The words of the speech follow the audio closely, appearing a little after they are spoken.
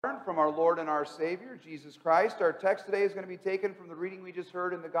From our Lord and our Savior, Jesus Christ. Our text today is going to be taken from the reading we just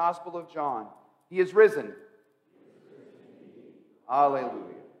heard in the Gospel of John. He is risen.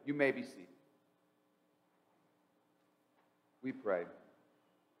 Hallelujah. You may be seated. We pray.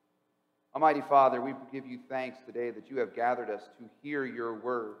 Almighty Father, we give you thanks today that you have gathered us to hear your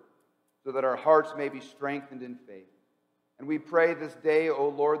word, so that our hearts may be strengthened in faith. And we pray this day, O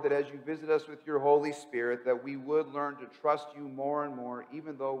Lord, that as you visit us with your Holy Spirit, that we would learn to trust you more and more,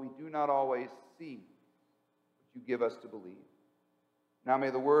 even though we do not always see what you give us to believe. Now may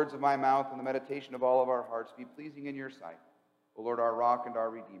the words of my mouth and the meditation of all of our hearts be pleasing in your sight, O Lord, our rock and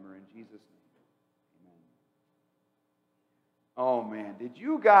our redeemer. In Jesus' name, amen. Oh man, did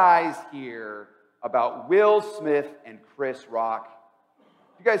you guys hear about Will Smith and Chris Rock?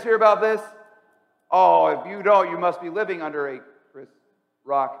 Did you guys hear about this? Oh, if you don't, you must be living under a Chris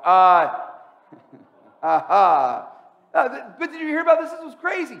Rock. But did you hear about this? This was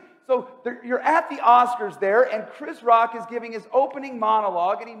crazy. So you're at the Oscars there, and Chris Rock is giving his opening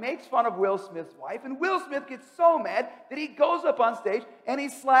monologue, and he makes fun of Will Smith's wife. And Will Smith gets so mad that he goes up on stage, and he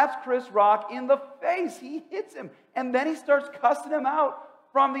slaps Chris Rock in the face. He hits him, and then he starts cussing him out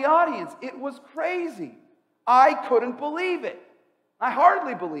from the audience. It was crazy. I couldn't believe it. I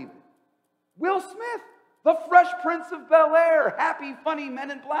hardly believed it. Will Smith, the Fresh Prince of Bel-Air, happy, funny Men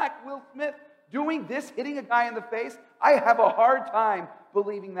in Black, Will Smith, doing this, hitting a guy in the face. I have a hard time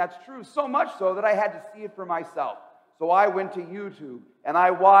believing that's true, so much so that I had to see it for myself. So I went to YouTube and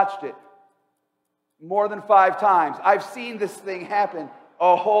I watched it more than 5 times. I've seen this thing happen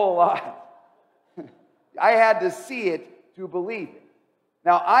a whole lot. I had to see it to believe it.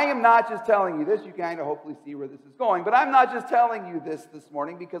 Now, I am not just telling you this. You kind of hopefully see where this is going. But I'm not just telling you this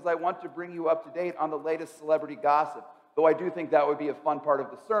morning because I want to bring you up to date on the latest celebrity gossip. Though I do think that would be a fun part of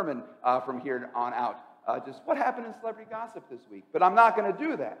the sermon from here on out. Just what happened in celebrity gossip this week. But I'm not going to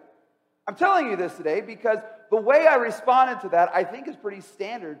do that. I'm telling you this today because the way I responded to that, I think, is pretty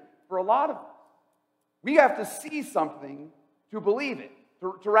standard for a lot of us. We have to see something to believe it,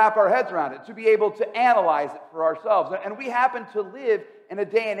 to wrap our heads around it, to be able to analyze it for ourselves. And we happen to live in a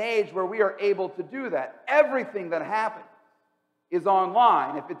day and age where we are able to do that. Everything that happens is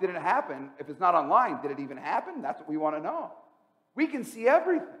online. If it didn't happen, if it's not online, did it even happen? That's what we want to know. We can see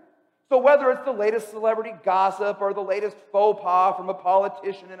everything. So whether it's the latest celebrity gossip or the latest faux pas from a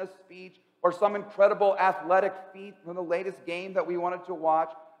politician in a speech or some incredible athletic feat from the latest game that we wanted to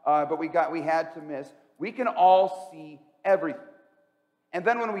watch, but we had to miss, we can all see everything. And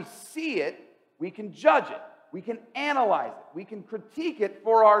then when we see it, we can judge it. We can analyze it. We can critique it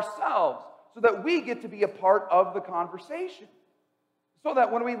for ourselves so that we get to be a part of the conversation. So that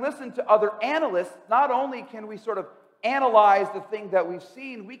when we listen to other analysts, not only can we sort of analyze the thing that we've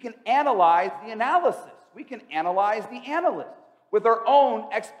seen, we can analyze the analysis. We can analyze the analyst with our own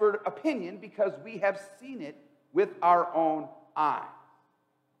expert opinion because we have seen it with our own eyes.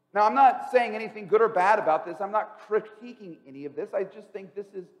 Now, I'm not saying anything good or bad about this. I'm not critiquing any of this. I just think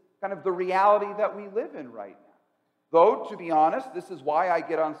this is kind of the reality that we live in right now. Though, to be honest, this is why I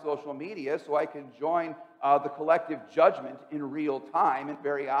get on social media, so I can join the collective judgment in real time, and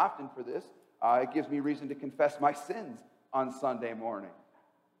very often for this, it gives me reason to confess my sins on Sunday morning.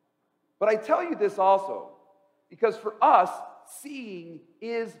 But I tell you this also, because for us, seeing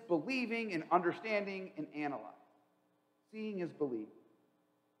is believing and understanding and analyzing. Seeing is believing.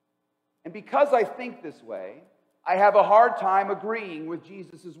 And because I think this way, I have a hard time agreeing with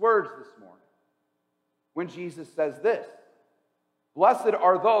Jesus' words this morning. When Jesus says this, "Blessed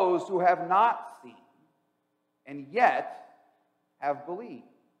are those who have not seen and yet have believed."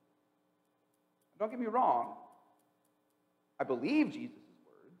 Don't get me wrong. I believe Jesus'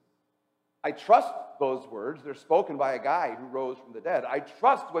 words. I trust those words. They're spoken by a guy who rose from the dead. I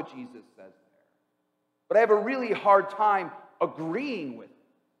trust what Jesus says there. But I have a really hard time agreeing with it.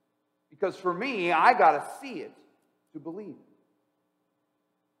 Because for me, I got to see it to believe it.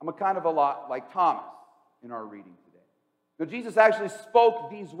 I'm a lot like Thomas in our reading today. So Jesus actually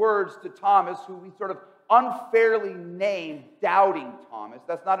spoke these words to Thomas, who we sort of unfairly named Doubting Thomas.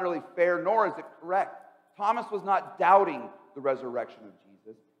 That's not really fair, nor is it correct. Thomas was not doubting the resurrection of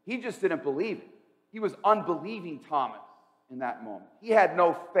Jesus. He just didn't believe it. He was unbelieving Thomas in that moment. He had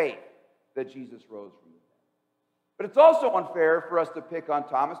no faith that Jesus rose from the dead. But it's also unfair for us to pick on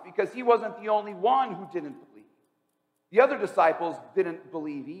Thomas because he wasn't the only one who didn't believe. The other disciples didn't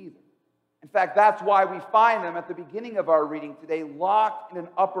believe either. In fact, that's why we find them at the beginning of our reading today, locked in an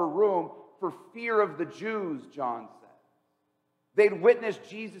upper room for fear of the Jews, John said. They'd witnessed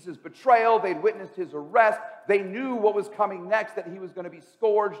Jesus' betrayal. They'd witnessed his arrest. They knew what was coming next, that he was going to be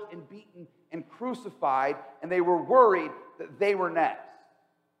scourged and beaten and crucified, and they were worried that they were next.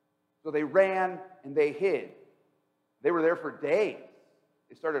 So they ran and they hid. They were there for days.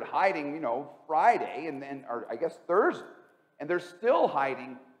 They started hiding, Friday and then, or I guess Thursday. And they're still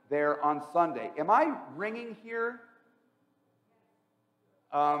hiding there on Sunday. Am I ringing here?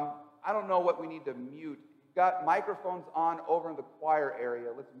 I don't know what we need to mute. You've got microphones on over in the choir area.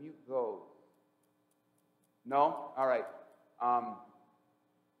 Let's mute those. No? All right.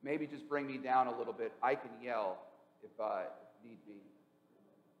 Maybe just bring me down a little bit. I can yell if need be.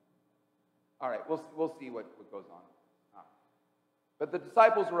 All right, we'll see what goes on. But the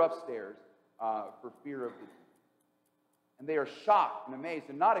disciples were upstairs for fear of the Jews. And they are shocked and amazed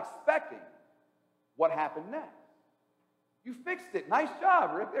and not expecting what happened next. You fixed it. Nice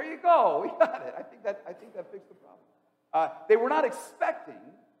job, Rick. There you go. We got it. I think that fixed the problem. They were not expecting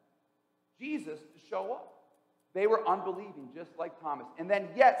Jesus to show up. They were unbelieving, just like Thomas. And then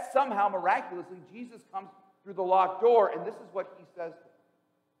yet, somehow, miraculously, Jesus comes through the locked door, and this is what he says to them.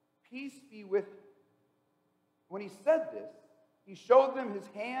 Peace be with you. When he said this, he showed them his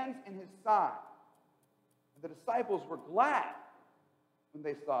hands and his side. And the disciples were glad when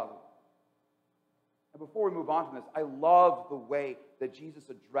they saw them. And before we move on from this, I love the way that Jesus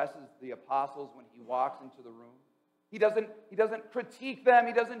addresses the apostles when he walks into the room. He doesn't critique them.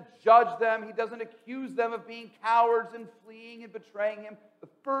 He doesn't judge them. He doesn't accuse them of being cowards and fleeing and betraying him. The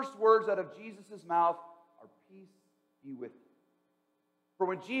first words out of Jesus' mouth are, peace be with you. For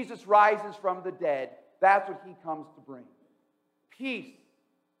when Jesus rises from the dead, that's what he comes to bring. Peace,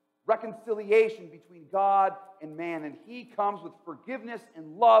 reconciliation between God and man. And he comes with forgiveness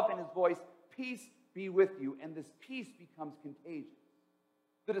and love in his voice. Peace be with you. And this peace becomes contagious.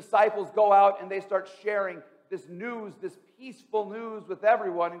 The disciples go out and they start sharing this news, this peaceful news with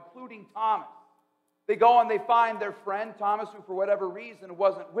everyone, including Thomas. They go and they find their friend Thomas, who for whatever reason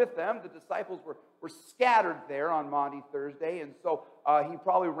wasn't with them. The disciples were scattered there on Maundy Thursday, and so he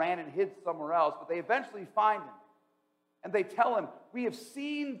probably ran and hid somewhere else. But they eventually find him, and they tell him, we have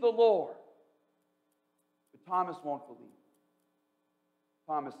seen the Lord. But Thomas won't believe.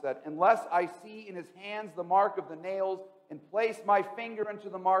 Thomas said, unless I see in his hands the mark of the nails, and place my finger into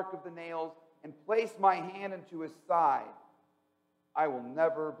the mark of the nails, and place my hand into his side, I will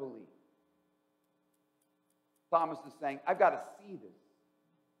never believe. Thomas is saying, I've got to see this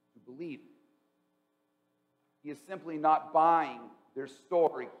to believe it. He is simply not buying their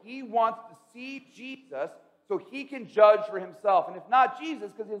story. He wants to see Jesus so he can judge for himself. And if not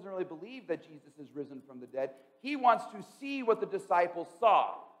Jesus, because he doesn't really believe that Jesus is risen from the dead, he wants to see what the disciples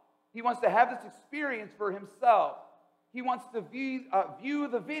saw. He wants to have this experience for himself. He wants to view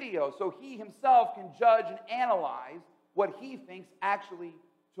the video so he himself can judge and analyze what he thinks actually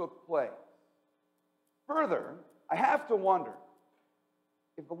took place. Further, I have to wonder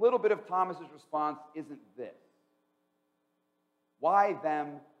if a little bit of Thomas's response isn't this. Why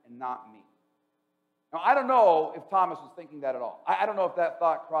them and not me? Now, I don't know if Thomas was thinking that at all. I don't know if that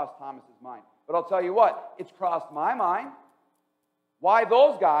thought crossed Thomas's mind. But I'll tell you what, it's crossed my mind. Why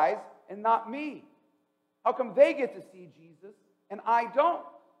those guys and not me? How come they get to see Jesus and I don't?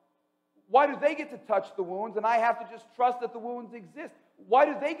 Why do they get to touch the wounds and I have to just trust that the wounds exist? Why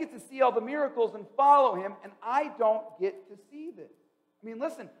do they get to see all the miracles and follow him and I don't get to see this? I mean,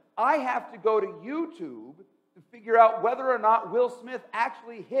 listen, I have to go to YouTube to figure out whether or not Will Smith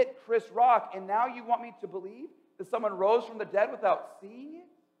actually hit Chris Rock, and now you want me to believe that someone rose from the dead without seeing it?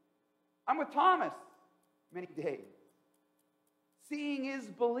 I'm with Thomas many days. Seeing is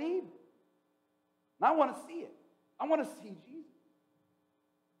believing. And I want to see it. I want to see Jesus.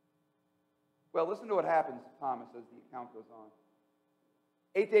 Well, listen to what happens to Thomas as the account goes on.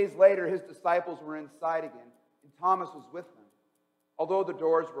 8 days later, his disciples were inside again, and Thomas was with them. Although the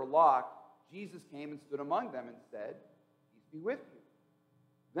doors were locked, Jesus came and stood among them and said, peace be with you.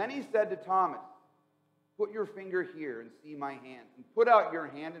 Then he said to Thomas, put your finger here and see my hand, and put out your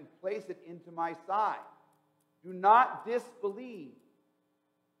hand and place it into my side. Do not disbelieve,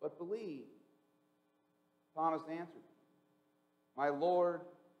 but believe. Thomas answered, my Lord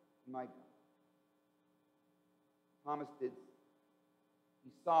and my God. Thomas did.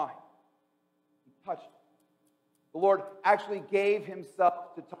 He saw him. He touched him. The Lord actually gave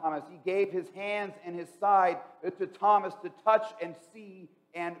himself to Thomas. He gave his hands and his side to Thomas to touch and see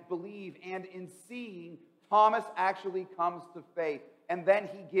and believe. And in seeing, Thomas actually comes to faith. And then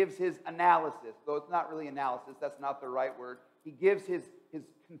he gives his analysis. Though it's not really analysis, that's not the right word. He gives his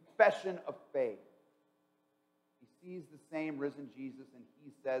confession of faith. He sees the same risen Jesus and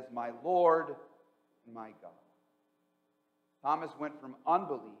he says, my Lord and my God. Thomas went from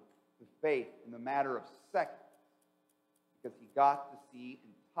unbelief to faith in the matter of seconds because he got to see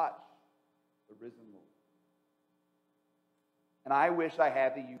and touch the risen Lord. And I wish I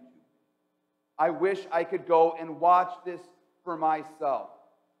had the YouTube. I wish I could go and watch this for myself.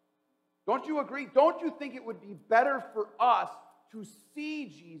 Don't you agree? Don't you think it would be better for us to see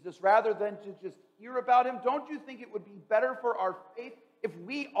Jesus rather than to just hear about him? Don't you think it would be better for our faith if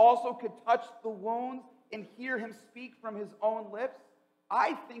we also could touch the wounds and hear him speak from his own lips?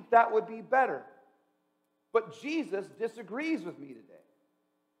 I think that would be better. But Jesus disagrees with me today.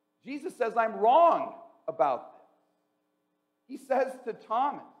 Jesus says I'm wrong about this. He says to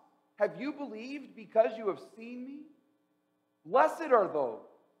Thomas, have you believed because you have seen me? Blessed are those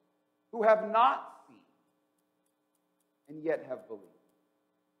who have not seen and yet have believed.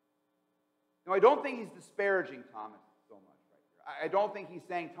 Now, I don't think he's disparaging Thomas so much right here. I don't think he's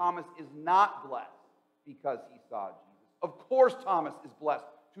saying Thomas is not blessed because he saw Jesus. Of course Thomas is blessed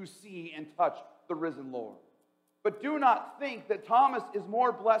to see and touch the risen Lord. But do not think that Thomas is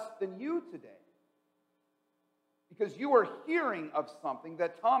more blessed than you today, because you are hearing of something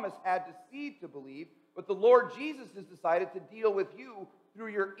that Thomas had to see to believe, but the Lord Jesus has decided to deal with you through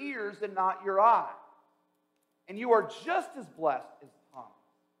your ears and not your eyes. And you are just as blessed as Thomas,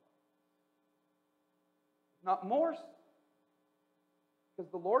 not more so, because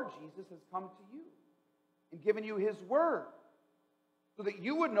the Lord Jesus has come to you and given you his word, so that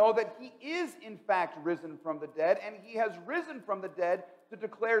you would know that he is in fact risen from the dead, and he has risen from the dead to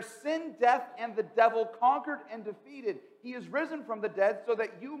declare sin, death, and the devil conquered and defeated. He is risen from the dead so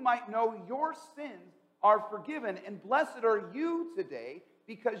that you might know your sins are forgiven. And blessed are you today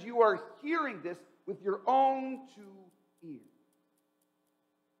because you are hearing this with your own two ears.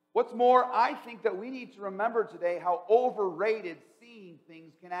 What's more, I think that we need to remember today how overrated seeing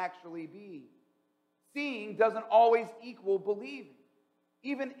things can actually be. Seeing doesn't always equal believing.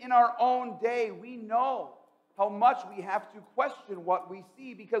 Even in our own day, we know how much we have to question what we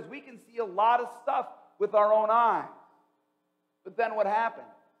see, because we can see a lot of stuff with our own eyes. But then what happens?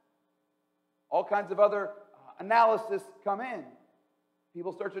 All kinds of other analysis come in.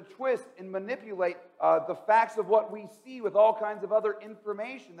 People start to twist and manipulate the facts of what we see with all kinds of other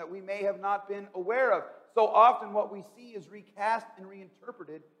information that we may have not been aware of. So often what we see is recast and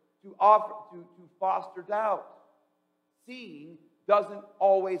reinterpreted to foster doubt. Seeing doesn't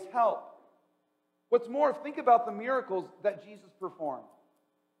always help. What's more, think about the miracles that Jesus performed.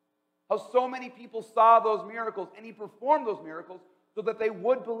 How so many people saw those miracles, and he performed those miracles so that they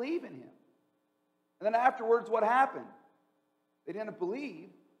would believe in him. And then afterwards, what happened? They didn't believe.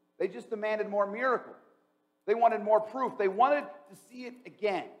 They just demanded more miracles. They wanted more proof. They wanted to see it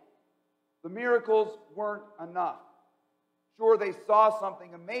again. The miracles weren't enough. Sure, they saw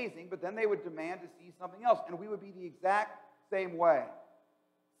something amazing, but then they would demand to see something else. And we would be the exact same way.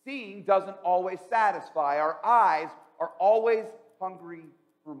 Seeing doesn't always satisfy. Our eyes are always hungry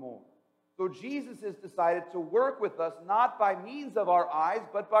for more. So Jesus has decided to work with us not by means of our eyes,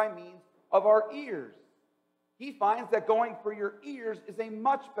 but by means of our ears. He finds that going for your ears is a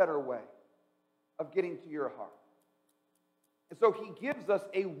much better way of getting to your heart. And so he gives us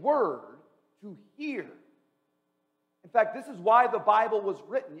a word to hear. In fact, this is why the Bible was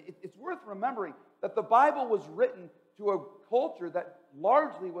written. It's worth remembering that the Bible was written to a culture that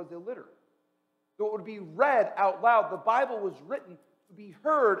largely was illiterate. So it would be read out loud. The Bible was written to be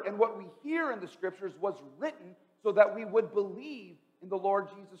heard, and what we hear in the Scriptures was written so that we would believe in the Lord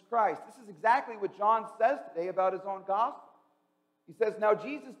Jesus Christ. This is exactly what John says today about his own gospel. He says, "Now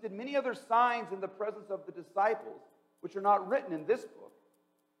Jesus did many other signs in the presence of the disciples, which are not written in this book,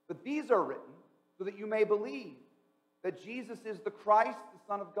 but these are written so that you may believe that Jesus is the Christ, the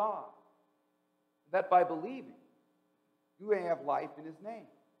Son of God, that by believing you may have life in his name."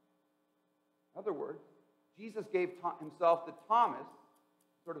 In other words, Jesus gave himself to Thomas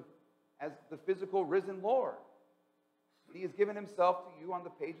sort of as the physical risen Lord. And he has given himself to you on the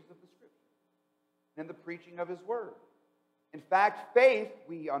pages of the Scripture and in the preaching of his word. In fact, faith,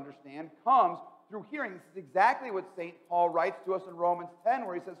 we understand, comes through hearing. This is exactly what St. Paul writes to us in Romans 10,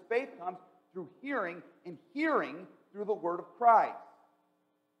 where he says faith comes through hearing, and hearing through the word of Christ.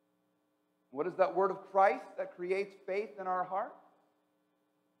 What is that word of Christ that creates faith in our heart?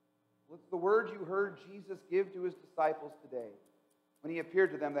 Well, it's the word you heard Jesus give to his disciples today when he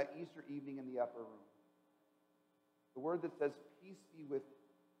appeared to them that Easter evening in the upper room. The word that says, "Peace be with you."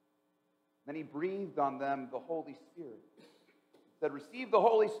 Then he breathed on them the Holy Spirit. He said, "Receive the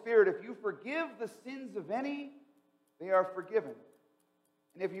Holy Spirit. If you forgive the sins of any, they are forgiven.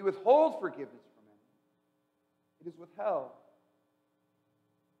 And if you withhold forgiveness from any, it is withheld."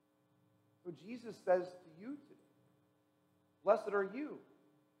 So Jesus says to you today, blessed are you,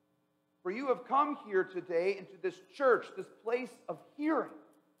 for you have come here today into this church, this place of hearing,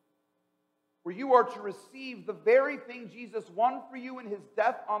 where you are to receive the very thing Jesus won for you in his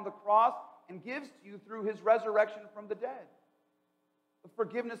death on the cross and gives to you through his resurrection from the dead. The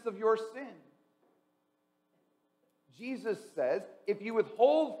forgiveness of your sin. Jesus says, if you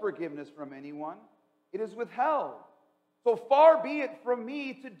withhold forgiveness from anyone, it is withheld. So far be it from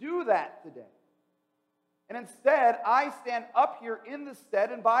me to do that today. And instead, I stand up here in the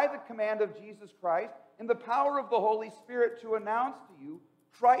stead and by the command of Jesus Christ, in the power of the Holy Spirit, to announce to you,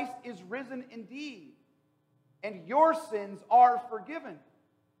 Christ is risen indeed, and your sins are forgiven.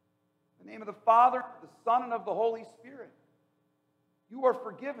 In the name of the Father, the Son, and of the Holy Spirit. You are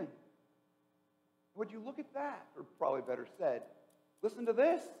forgiven. Would you look at that? Or probably better said, listen to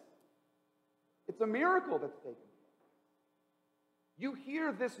this. It's a miracle that's taken place. You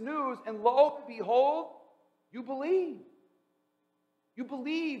hear this news, and lo and behold, you believe. You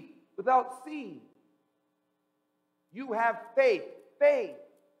believe without seeing. You have faith. Faith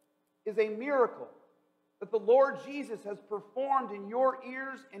is a miracle that the Lord Jesus has performed in your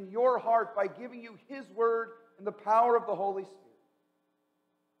ears and your heart by giving you his word and the power of the Holy Spirit.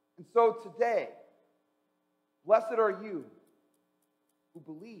 And so today, blessed are you who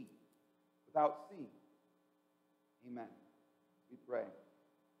believe without seeing. Amen. We pray.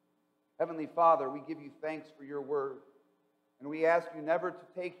 Heavenly Father, we give you thanks for your word, and we ask you never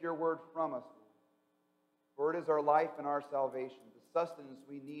to take your word from us, Lord. For it is our life and our salvation, the sustenance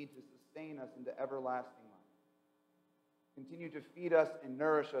we need to sustain us into everlasting life. Continue to feed us and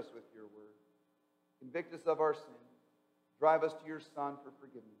nourish us with your word. Convict us of our sin. Drive us to your Son for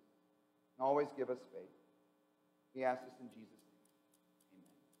forgiveness. And always give us faith. We ask this in Jesus' name. Amen.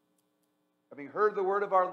 Having heard the word of our